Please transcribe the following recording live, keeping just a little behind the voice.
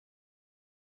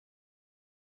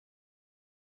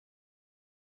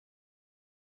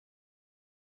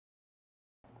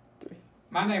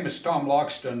My name is Tom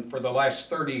Logsdon. For the last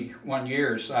 31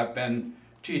 years, I've been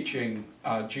teaching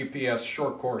GPS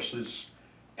short courses,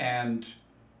 and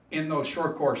in those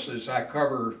short courses, I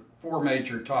cover four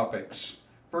major topics.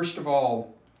 First of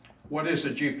all, what is a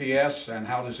GPS and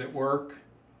how does it work?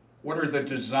 What are the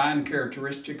design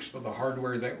characteristics for the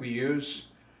hardware that we use?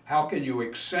 How can you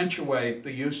accentuate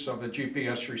the use of a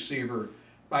GPS receiver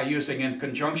by using in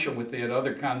conjunction with it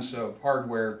other kinds of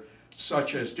hardware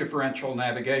such as differential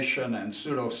navigation and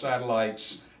pseudo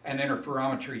satellites and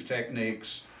interferometry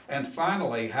techniques? And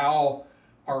finally, how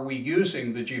are we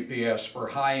using the GPS for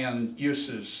high-end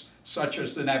uses such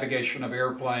as the navigation of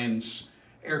airplanes,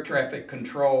 air traffic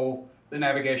control, the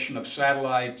navigation of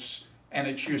satellites, and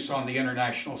its use on the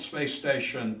International Space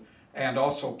Station, and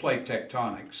also plate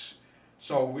tectonics.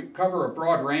 So we cover a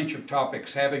broad range of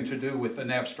topics having to do with the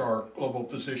Navstar Global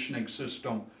Positioning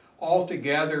System.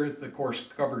 Altogether, the course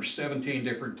covers 17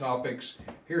 different topics.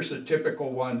 Here's a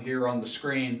typical one here on the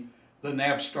screen, the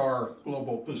Navstar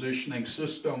Global Positioning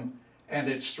System and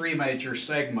its three major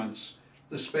segments,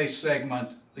 the space segment,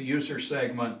 the user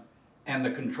segment, and the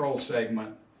control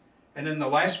segment. And in the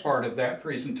last part of that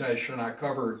presentation, I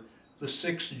cover the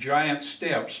 6 giant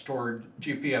steps toward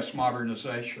GPS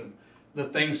modernization, the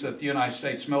things that the United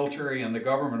States military and the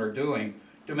government are doing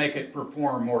to make it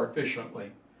perform more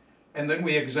efficiently. And then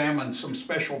we examine some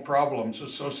special problems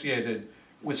associated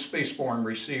with spaceborne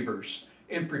receivers,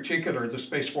 in particular the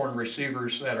spaceborne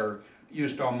receivers that are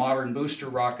used on modern booster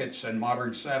rockets and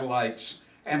modern satellites,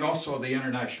 and also the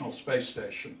International Space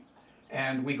Station.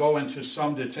 And we go into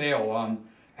some detail on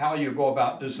how you go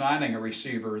about designing a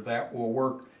receiver that will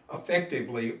work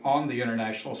effectively on the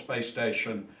International Space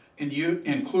Station,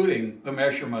 including the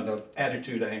measurement of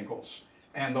attitude angles.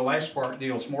 And the last part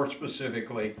deals more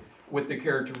specifically with the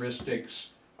characteristics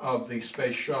of the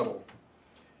space shuttle.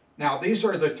 Now, these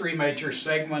are the three major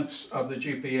segments of the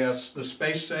GPS. The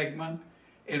space segment,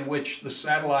 in which the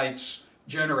satellites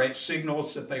generate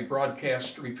signals that they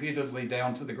broadcast repeatedly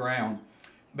down to the ground.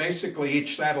 Basically,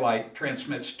 each satellite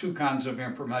transmits two kinds of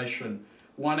information.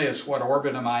 One is what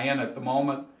orbit am I in at the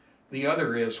moment? The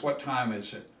other is what time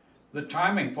is it? The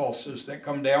timing pulses that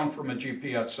come down from a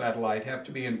GPS satellite have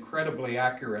to be incredibly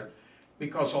accurate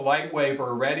because a light wave or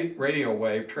a radio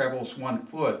wave travels 1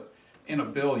 foot in a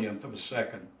billionth of a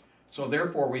second. So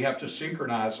therefore, we have to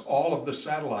synchronize all of the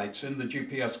satellites in the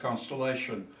GPS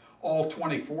constellation, all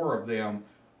 24 of them,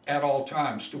 at all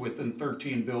times to within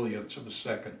 13 billionths of a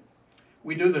second.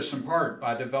 We do this in part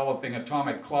by developing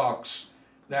atomic clocks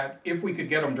that, if we could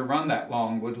get them to run that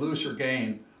long, would lose or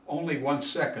gain only 1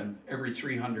 second every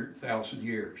 300,000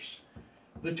 years.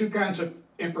 The two kinds of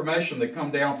information that come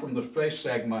down from the space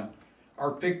segment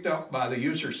are picked up by the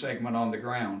user segment on the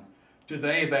ground.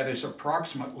 Today, that is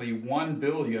approximately 1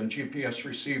 billion GPS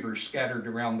receivers scattered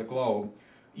around the globe,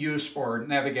 used for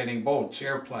navigating boats,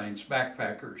 airplanes,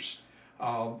 backpackers,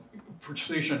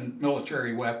 precision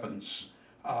military weapons,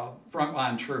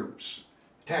 frontline troops,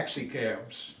 taxi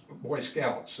cabs, Boy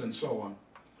Scouts, and so on.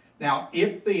 Now,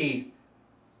 if the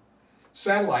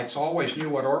satellites always knew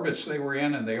what orbits they were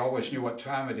in and they always knew what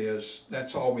time it is,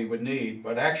 that's all we would need.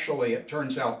 But actually, it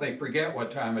turns out they forget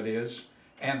what time it is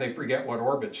and they forget what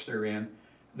orbits they're in.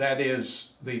 That is,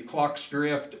 the clocks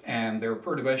drift and there are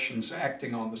perturbations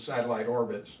acting on the satellite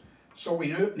orbits. So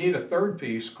we need a third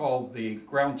piece called the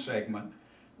ground segment.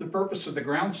 The purpose of the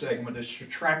ground segment is to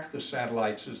track the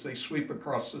satellites as they sweep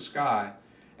across the sky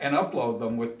and upload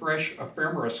them with fresh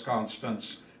ephemeris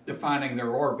constants defining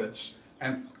their orbits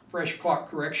and fresh clock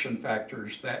correction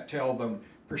factors that tell them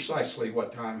precisely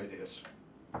what time it is.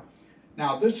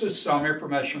 Now, this is some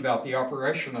information about the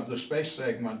operation of the space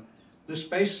segment. The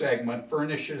space segment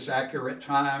furnishes accurate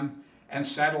time and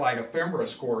satellite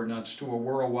ephemeris coordinates to a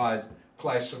worldwide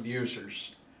class of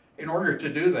users. In order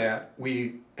to do that,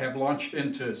 we have launched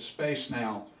into space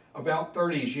now about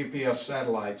 30 GPS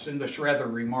satellites in this rather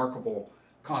remarkable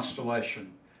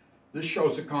constellation. This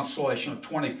shows a constellation of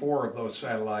 24 of those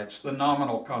satellites, the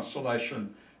nominal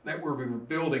constellation that we were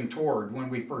building toward when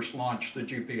we first launched the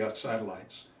GPS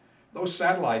satellites. Those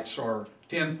satellites are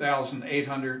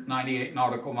 10,898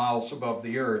 nautical miles above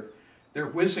the Earth. They're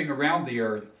whizzing around the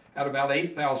Earth at about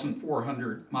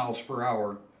 8,400 miles per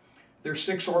hour. There's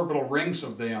 6 orbital rings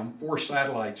of them, 4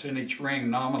 satellites in each ring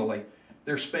nominally.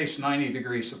 They're spaced 90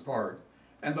 degrees apart.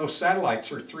 And those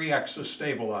satellites are 3-axis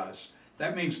stabilized.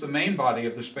 That means the main body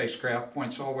of the spacecraft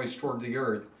points always toward the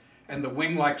Earth, and the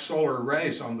wing-like solar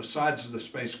arrays on the sides of the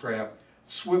spacecraft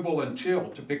swivel and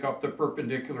tilt to pick up the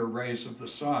perpendicular rays of the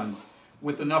sun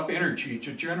with enough energy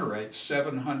to generate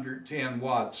 710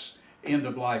 watts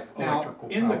end-of-life electrical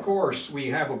power. In the course, we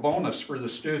have a bonus for the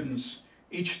students.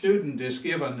 Each student is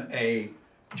given a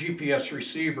GPS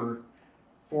receiver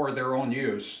for their own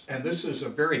use. And this is a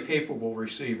very capable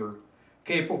receiver,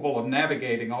 capable of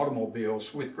navigating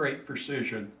automobiles with great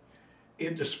precision.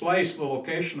 It displays the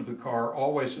location of the car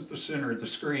always at the center of the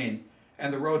screen,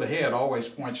 and the road ahead always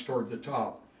points toward the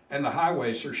top, and the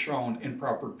highways are shown in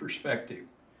proper perspective.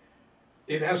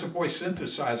 It has a voice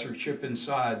synthesizer chip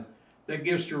inside that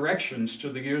gives directions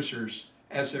to the users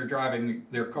as they're driving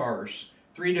their cars.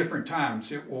 3 different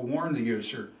times it will warn the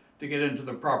user to get into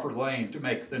the proper lane to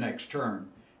make the next turn,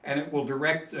 and it will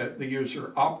direct the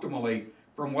user optimally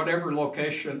from whatever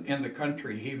location in the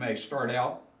country he may start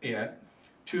out at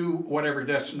to whatever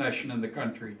destination in the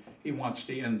country he wants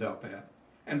to end up at.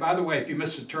 And by the way, if you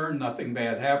miss a turn, nothing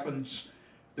bad happens.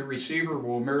 The receiver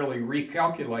will merely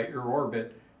recalculate your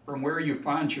orbit from where you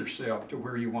find yourself to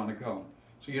where you want to go.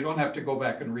 So you don't have to go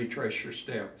back and retrace your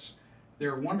steps.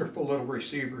 They're wonderful little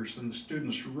receivers, and the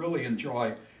students really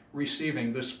enjoy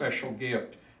receiving this special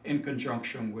gift in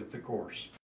conjunction with the course.